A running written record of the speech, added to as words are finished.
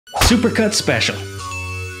Supercut Special.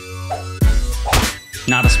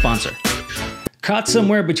 Not a sponsor. Caught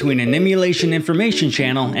somewhere between an emulation information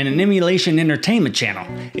channel and an emulation entertainment channel.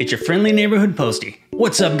 It's your friendly neighborhood postie.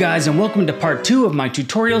 What's up guys, and welcome to part 2 of my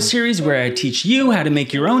tutorial series where I teach you how to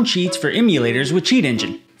make your own cheats for emulators with Cheat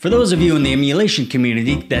Engine. For those of you in the emulation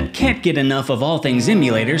community that can't get enough of all things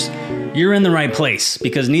emulators, you're in the right place,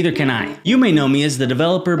 because neither can I. You may know me as the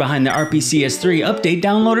developer behind the RPCS3 update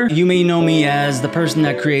downloader. You may know me as the person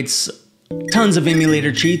that creates tons of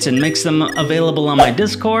emulator cheats and makes them available on my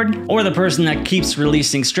Discord, or the person that keeps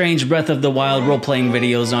releasing strange Breath of the Wild role-playing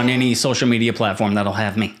videos on any social media platform that'll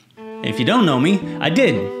have me. If you don't know me, I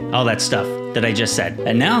did all that stuff that I just said,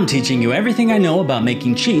 and now I'm teaching you everything I know about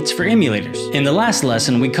making cheats for emulators. In the last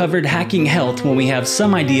lesson, we covered hacking health when we have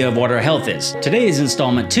some idea of what our health is. Today is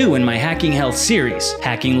installment 2 in my hacking health series,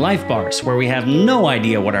 hacking life bars, where we have no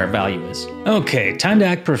idea what our value is. Okay, time to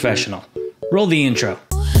act professional. Roll the intro.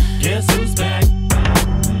 Guess who's back?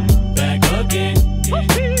 Back again.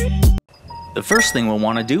 The first thing we'll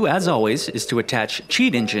want to do, as always, is to attach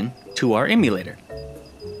Cheat Engine to our emulator.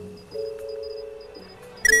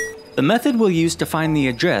 The method we'll use to find the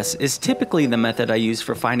address is typically the method I use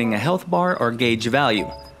for finding a health bar or gauge value.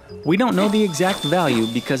 We don't know the exact value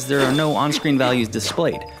because there are no on-screen values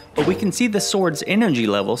displayed, but we can see the sword's energy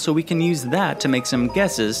level, so we can use that to make some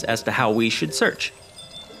guesses as to how we should search.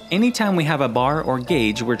 Anytime we have a bar or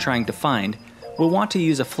gauge we're trying to find, we'll want to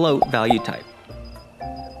use a float value type.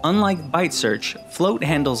 Unlike byte search, float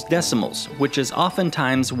handles decimals, which is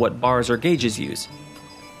oftentimes what bars or gauges use.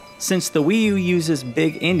 Since the Wii U uses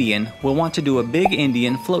Big Endian, we'll want to do a Big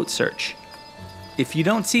Endian float search. If you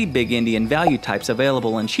don't see Big Endian value types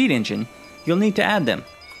available in Cheat Engine, you'll need to add them.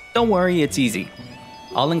 Don't worry, it's easy.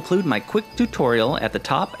 I'll include my quick tutorial at the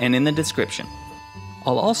top and in the description.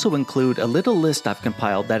 I'll also include a little list I've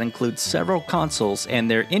compiled that includes several consoles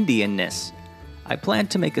and their Endianness. I plan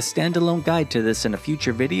to make a standalone guide to this in a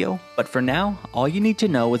future video, but for now, all you need to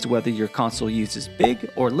know is whether your console uses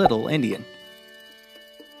Big or Little Endian.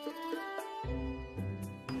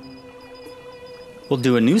 We'll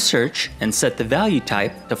do a new search and set the value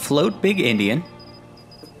type to float Big Endian.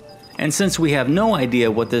 And since we have no idea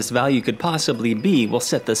what this value could possibly be, we'll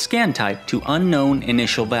set the scan type to unknown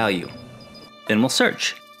initial value. Then we'll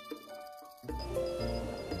search.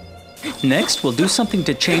 Next, we'll do something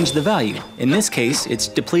to change the value. In this case, it's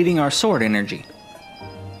depleting our sword energy.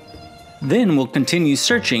 Then we'll continue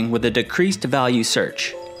searching with a decreased value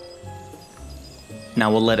search. Now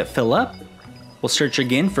we'll let it fill up. We'll search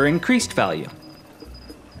again for increased value.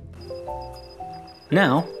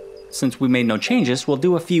 Now, since we made no changes, we'll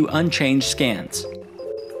do a few unchanged scans.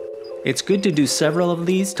 It's good to do several of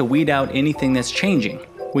these to weed out anything that's changing.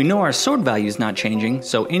 We know our sword value is not changing,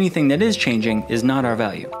 so anything that is changing is not our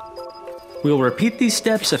value. We'll repeat these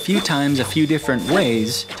steps a few times a few different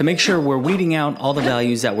ways to make sure we're weeding out all the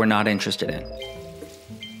values that we're not interested in.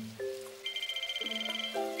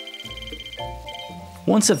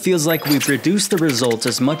 Once it feels like we've reduced the results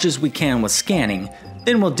as much as we can with scanning,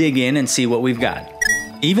 then we'll dig in and see what we've got.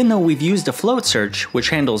 Even though we've used a float search,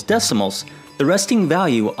 which handles decimals, the resting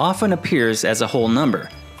value often appears as a whole number.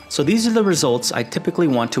 So these are the results I typically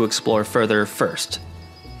want to explore further first.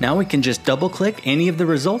 Now we can just double click any of the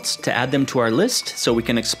results to add them to our list so we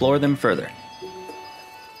can explore them further.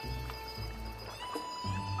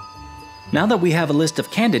 Now that we have a list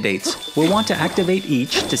of candidates, we'll want to activate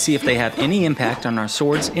each to see if they have any impact on our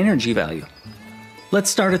sword's energy value.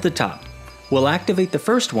 Let's start at the top. We'll activate the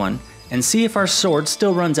first one and see if our sword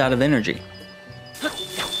still runs out of energy.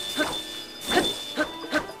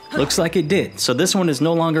 Looks like it did, so this one is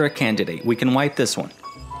no longer a candidate. We can wipe this one.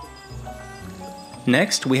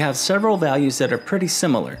 Next, we have several values that are pretty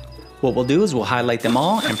similar. What we'll do is we'll highlight them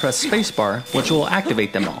all and press spacebar, which will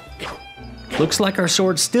activate them all. Looks like our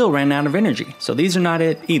sword still ran out of energy, so these are not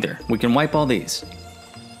it either. We can wipe all these.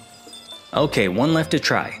 Okay, one left to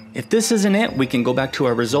try. If this isn't it, we can go back to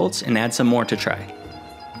our results and add some more to try.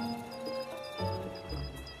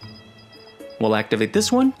 We'll activate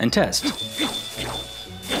this one and test.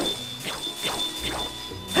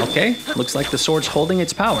 Okay, looks like the sword's holding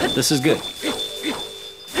its power. This is good.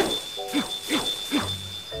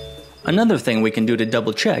 Another thing we can do to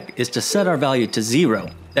double check is to set our value to 0.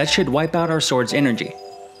 That should wipe out our sword's energy.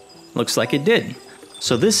 Looks like it did.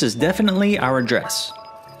 So this is definitely our address.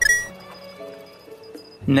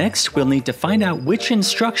 Next, we'll need to find out which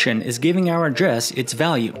instruction is giving our address its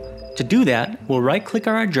value. To do that, we'll right-click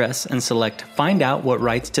our address and select Find Out What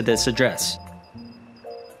Writes to This Address.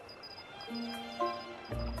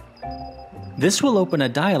 This will open a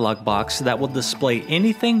dialog box that will display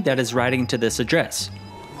anything that is writing to this address.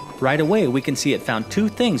 Right away we can see it found two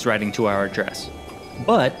things writing to our address.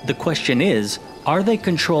 But the question is, are they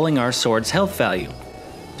controlling our sword's health value?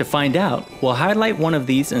 To find out, we'll highlight one of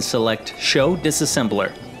these and select Show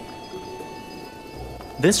Disassembler.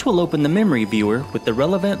 This will open the memory viewer with the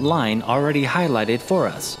relevant line already highlighted for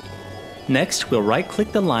us. Next, we'll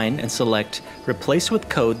right-click the line and select Replace with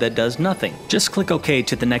Code that does nothing. Just click OK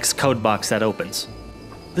to the next code box that opens.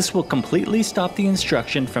 This will completely stop the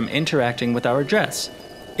instruction from interacting with our address.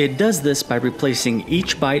 It does this by replacing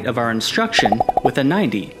each byte of our instruction with a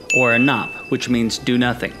 90, or a NOP, which means do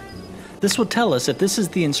nothing. This will tell us if this is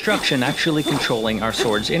the instruction actually controlling our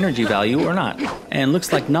sword's energy value or not. And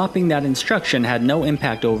looks like NOPing that instruction had no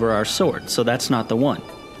impact over our sword, so that's not the one.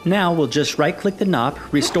 Now we'll just right-click the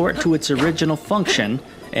NOP, restore it to its original function,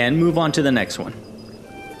 and move on to the next one.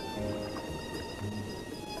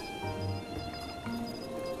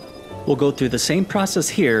 We'll go through the same process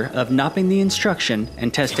here of NOPing the instruction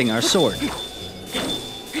and testing our sword.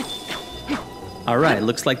 Alright,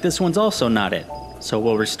 looks like this one's also not it. So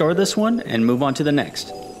we'll restore this one and move on to the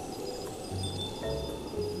next.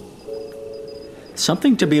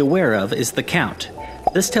 Something to be aware of is the count.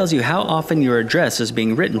 This tells you how often your address is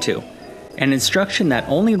being written to. An instruction that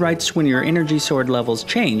only writes when your energy sword levels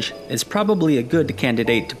change is probably a good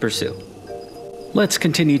candidate to pursue. Let's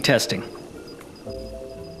continue testing.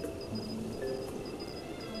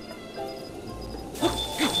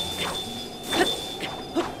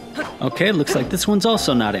 Okay, looks like this one's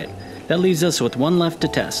also not it. That leaves us with one left to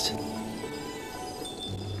test.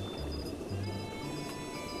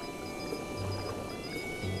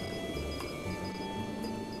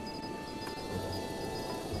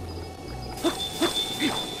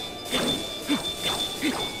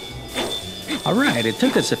 Alright, it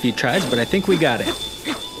took us a few tries, but I think we got it.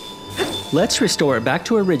 Let's restore it back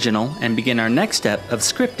to original and begin our next step of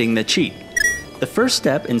scripting the cheat. The first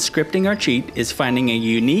step in scripting our cheat is finding a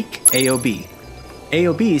unique AOB.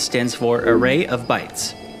 AOB stands for Array of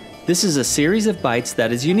Bytes. This is a series of bytes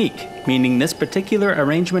that is unique, meaning this particular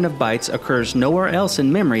arrangement of bytes occurs nowhere else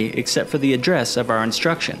in memory except for the address of our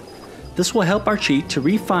instruction. This will help our cheat to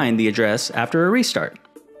refine the address after a restart.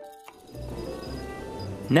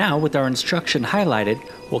 Now, with our instruction highlighted,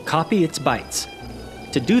 we'll copy its bytes.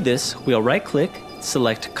 To do this, we'll right-click,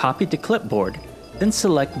 select Copy to Clipboard, then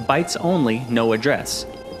select Bytes Only, No Address.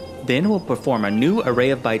 Then we'll perform a new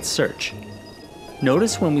Array of Bytes search.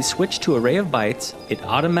 Notice when we switch to Array of Bytes, it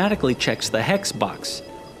automatically checks the hex box.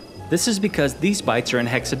 This is because these bytes are in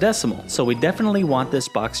hexadecimal, so we definitely want this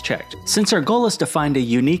box checked. Since our goal is to find a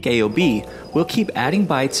unique AOB, we'll keep adding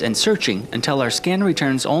bytes and searching until our scan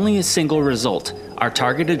returns only a single result, our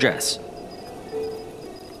target address.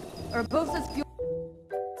 Urbosa's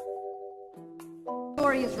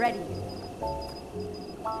fury is ready.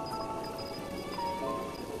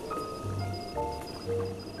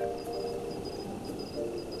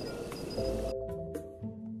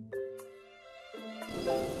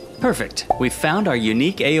 Perfect, we've found our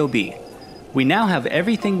unique AOB. We now have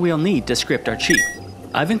everything we'll need to script our cheat.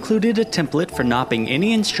 I've included a template for NOPing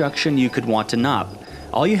any instruction you could want to NOP.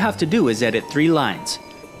 All you have to do is edit 3 lines.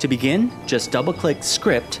 To begin, just double-click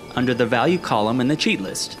Script under the value column in the cheat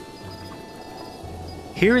list.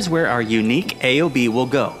 Here is where our unique AOB will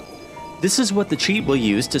go. This is what the cheat will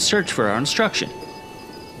use to search for our instruction.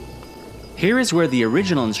 Here is where the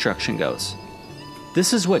original instruction goes.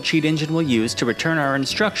 This is what Cheat Engine will use to return our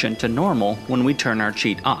instruction to normal when we turn our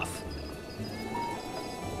cheat off.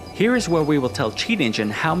 Here is where we will tell Cheat Engine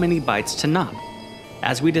how many bytes to NOP.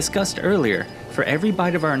 As we discussed earlier, for every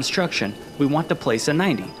byte of our instruction, we want to place a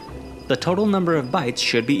 90. The total number of bytes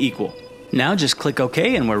should be equal. Now just click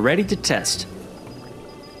OK and we're ready to test.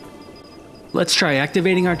 Let's try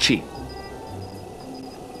activating our cheat.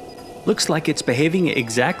 Looks like it's behaving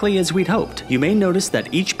exactly as we'd hoped. You may notice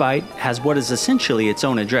that each byte has what is essentially its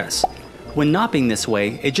own address. When NOPing this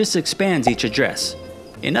way, it just expands each address.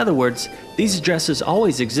 In other words, these addresses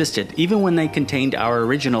always existed even when they contained our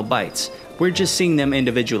original bytes. We're just seeing them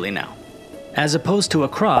individually now. As opposed to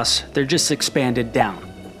across, they're just expanded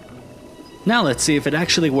down. Now let's see if it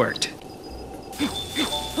actually worked.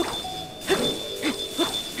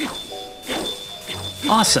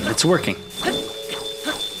 Awesome, it's working.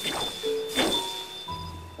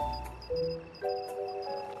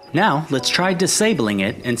 Now, let's try disabling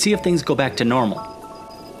it and see if things go back to normal.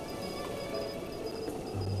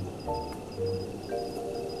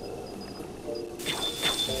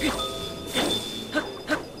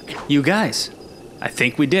 You guys, I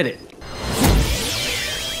think we did it.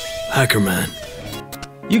 Hacker man.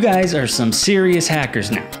 You guys are some serious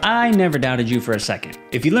hackers now. I never doubted you for a second.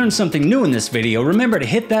 If you learned something new in this video, remember to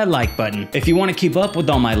hit that like button. If you want to keep up with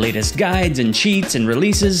all my latest guides and cheats and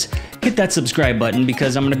releases, hit that subscribe button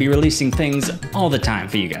because I'm going to be releasing things all the time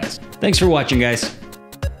for you guys. Thanks for watching, guys.